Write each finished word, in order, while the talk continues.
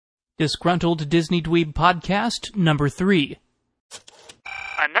Disgruntled Disney Dweeb Podcast number 3.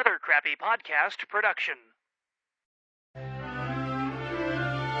 Another crappy podcast production.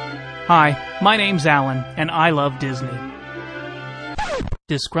 Hi, my name's Alan, and I love Disney.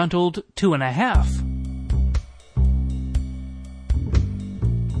 Disgruntled 2.5.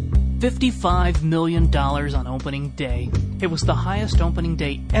 $55 million on opening day. It was the highest opening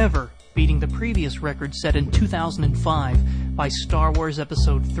day ever, beating the previous record set in 2005 by Star Wars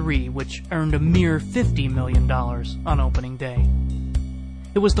Episode 3, which earned a mere $50 million on opening day.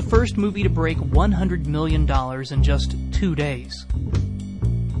 It was the first movie to break $100 million in just 2 days.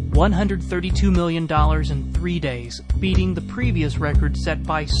 $132 million in 3 days, beating the previous record set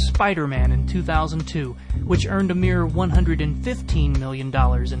by Spider-Man in 2002, which earned a mere $115 million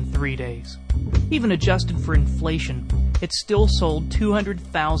in 3 days. Even adjusted for inflation, it still sold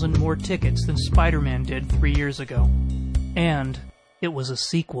 200,000 more tickets than Spider-Man did 3 years ago. And it was a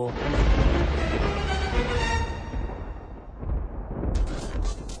sequel.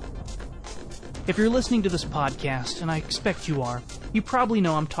 If you're listening to this podcast, and I expect you are, you probably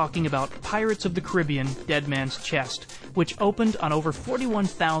know I'm talking about Pirates of the Caribbean: Dead Man's Chest, which opened on over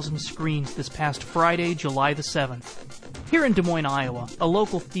 41,000 screens this past Friday, July the 7th. Here in Des Moines, Iowa, a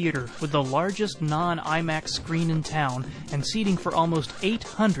local theater with the largest non-IMAX screen in town and seating for almost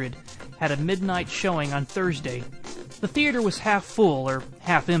 800 had a midnight showing on Thursday. The theater was half full, or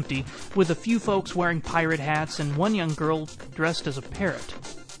half empty, with a few folks wearing pirate hats and one young girl dressed as a parrot.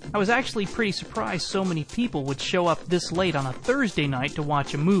 I was actually pretty surprised so many people would show up this late on a Thursday night to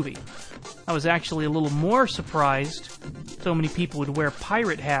watch a movie. I was actually a little more surprised so many people would wear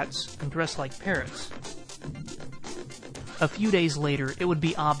pirate hats and dress like parrots. A few days later, it would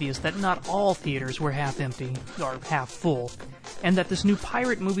be obvious that not all theaters were half empty, or half full, and that this new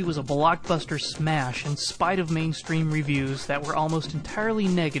pirate movie was a blockbuster smash in spite of mainstream reviews that were almost entirely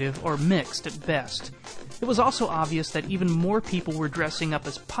negative or mixed at best. It was also obvious that even more people were dressing up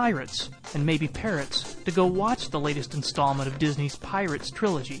as pirates, and maybe parrots, to go watch the latest installment of Disney's Pirates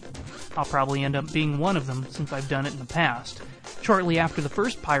trilogy. I'll probably end up being one of them, since I've done it in the past. Shortly after the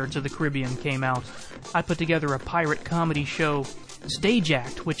first Pirates of the Caribbean came out, I put together a pirate comedy show, Stage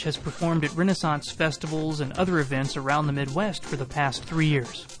Act, which has performed at Renaissance festivals and other events around the Midwest for the past 3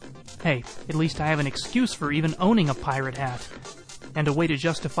 years. Hey, at least I have an excuse for even owning a pirate hat, and a way to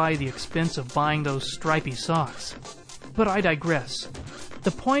justify the expense of buying those stripy socks. But I digress.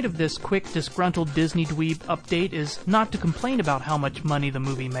 The point of this quick Disgruntled Disney Dweeb update is not to complain about how much money the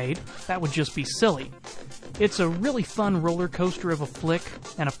movie made. That would just be silly. It's a really fun roller coaster of a flick,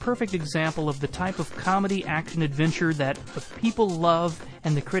 and a perfect example of the type of comedy action adventure that the people love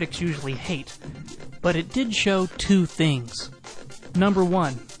and the critics usually hate. But it did show 2 things. Number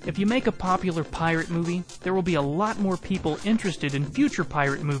 1, if you make a popular pirate movie, there will be a lot more people interested in future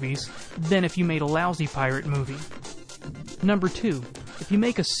pirate movies than if you made a lousy pirate movie. Number 2, if you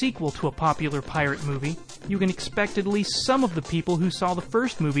make a sequel to a popular pirate movie, you can expect at least some of the people who saw the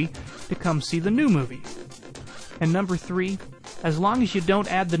first movie to come see the new movie. And number 3, as long as you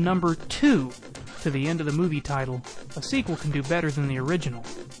don't add the number 2 to the end of the movie title, a sequel can do better than the original.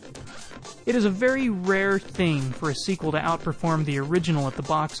 It is a very rare thing for a sequel to outperform the original at the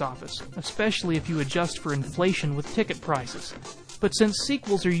box office, especially if you adjust for inflation with ticket prices. But since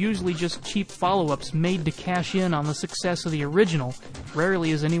sequels are usually just cheap follow-ups made to cash in on the success of the original,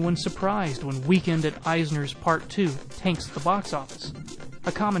 rarely is anyone surprised when Weekend at Eisner's Part 2 tanks the box office.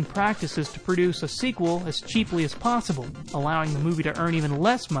 A common practice is to produce a sequel as cheaply as possible, allowing the movie to earn even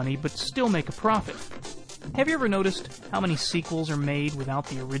less money but still make a profit. Have you ever noticed how many sequels are made without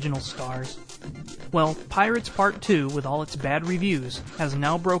the original stars? Well, Pirates Part 2, with all its bad reviews, has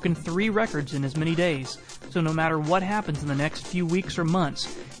now broken 3 records in as many days, so no matter what happens in the next few weeks or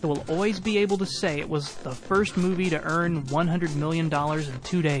months, it will always be able to say it was the first movie to earn $100 million in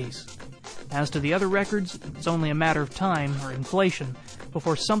 2 days. As to the other records, it's only a matter of time, or inflation,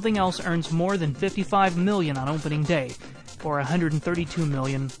 before something else earns more than $55 million on opening day, or $132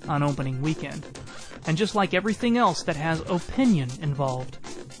 million on opening weekend. And just like everything else that has opinion involved,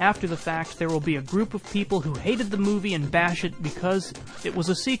 after the fact there will be a group of people who hated the movie and bash it because it was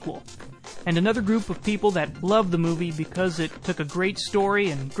a sequel, and another group of people that love the movie because it took a great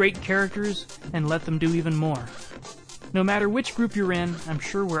story and great characters and let them do even more. No matter which group you're in, I'm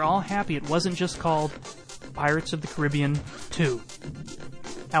sure we're all happy it wasn't just called Pirates of the Caribbean 2.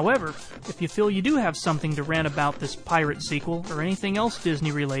 However, if you feel you do have something to rant about this pirate sequel or anything else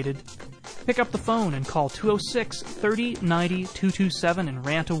Disney-related, pick up the phone and call 206-30-90-227 and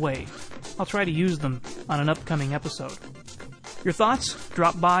rant away. I'll try to use them on an upcoming episode. Your thoughts?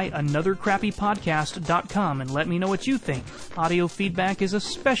 Drop by anothercrappypodcast.com and let me know what you think. Audio feedback is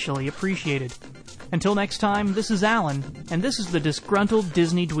especially appreciated. Until next time, this is Alan, and this is the Disgruntled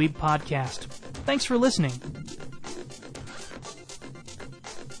Disney Dweeb Podcast. Thanks for listening.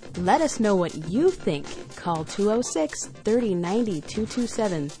 Let us know what you think. Call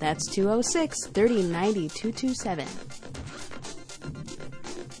 206-3090-227. That's 206-3090-227.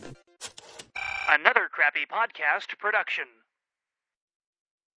 Another Crappy Podcast production.